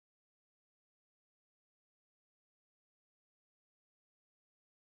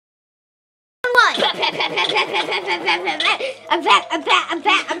I'm back.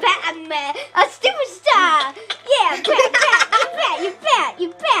 I'm a superstar. Yeah, you're fat.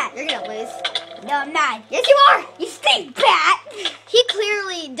 You're gonna lose. No, I'm not. Yes, you are. You stink, Pat. He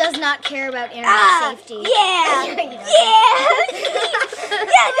clearly does not care about internet safety. Yeah.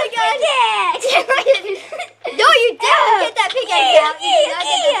 No, you don't. Get that pickaxe out.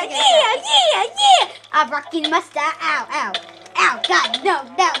 I'm rocking my style. Ow. God, no.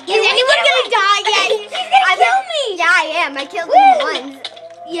 Is anyone gonna die yet? He's gonna kill me. Yeah, I am. I killed him once.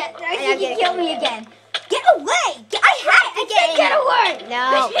 Yeah, I think you kill me again. Get away! I have to get away!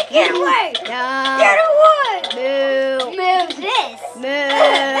 No. Get away! No. Get away! Move. Move this!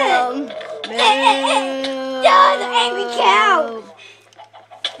 Move. No, the angry cow!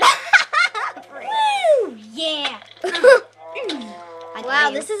 Woo! Yeah!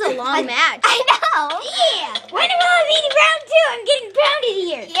 Wow, this is a long match. I know! Yeah! When will I be round 2? I'm getting pounded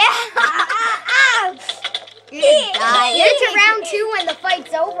here! Yeah! You're gonna die. You're to round 2 when the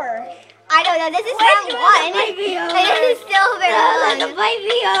fight's over. I don't know, this is round 1. And this is still very long. Let the fight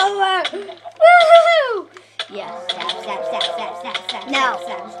be over! Woohoo! Yeah, stab. No.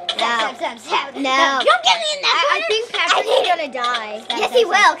 Stab. No. Don't get me in that corner! I think Patrick's gonna die. Yes, he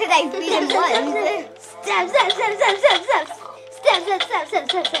will, because I beat him once. Stab.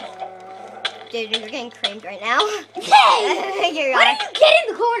 Dude, you're getting creamed right now. Hey! Why don't you get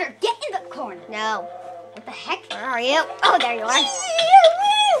in the corner? Get in the corner. No. What the heck? Where are you? Oh, there you are.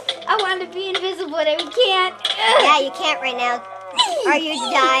 I want to be invisible, but I can't. Yeah, you can't right now. Or you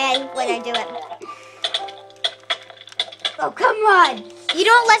die when I do it. Oh, come on. You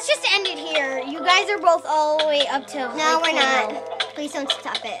know what? Let's just end it here. You guys are both all the way up to... No, we're not. Please don't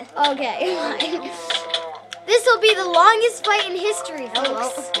stop it. Okay, fine. This will be the longest fight in history,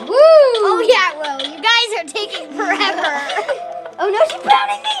 folks. Woo! Oh, yeah, it will. You guys are taking forever. Oh, no, she's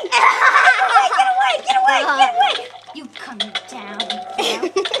pounding me. Get away. You come down, cow.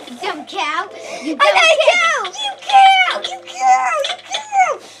 Dumb cow. You dumb cow. You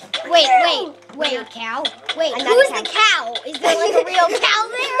cow. Wait. You're a cow? Wait, who's the cow? Is there like a real cow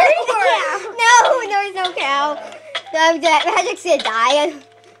there? No, there's no cow. Patrick's gonna die.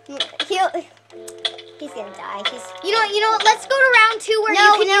 He's gonna die. You know what? Let's go to round 2 where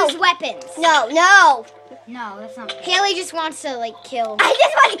you can use weapons. No. No, that's not. Haley just wants to kill. I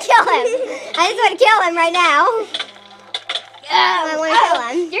just want to kill him. Right now. I want to kill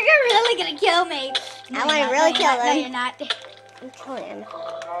him. You're really gonna kill me. I want to really kill him. No, you're not. I'm killing him.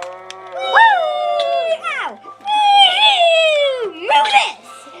 Woo! Ow! Woo! Move this!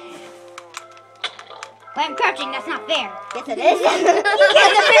 But I'm crouching, that's not fair. Yes, it is.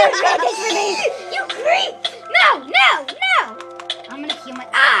 That's a fair advantage for me. You creep! No! I'm gonna heal my...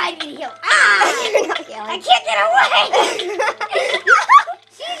 I need to heal. You're not healing. I can't get away!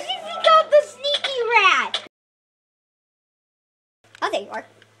 She's called the sneaky rat. Oh, there you are.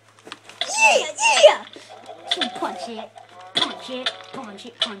 Yeah! Punch it.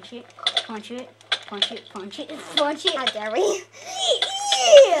 How dare we?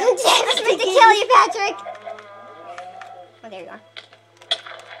 Yeah! Let's make to kill you, Patrick. Oh, there you are.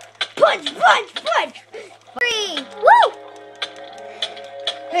 Punch! 3. Woo!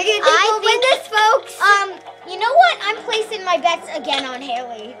 I think win this, folks. You know what? I'm placing my bets again on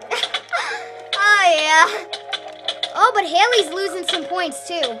Haley. Oh, yeah. Oh, but Haley's losing some points,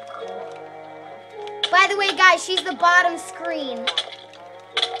 too. By the way, guys, she's the bottom screen.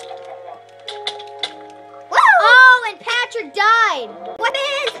 Woo! Oh, and Patrick died.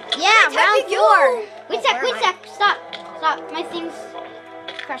 Weapons! Yeah, round 4. Wait a sec. Stop. My thing's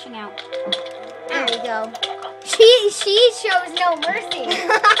crashing out. There you go. She shows no mercy.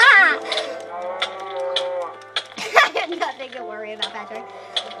 I have nothing to worry about, Patrick.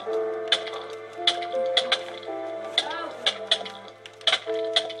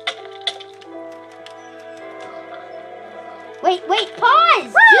 Wait,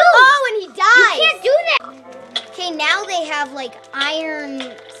 pause! Oh, and he died. You can't do that! Okay, now they have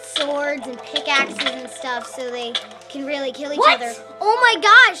iron swords and pickaxes and stuff so they can really kill each other. Oh my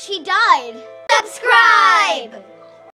gosh, he died. Subscribe!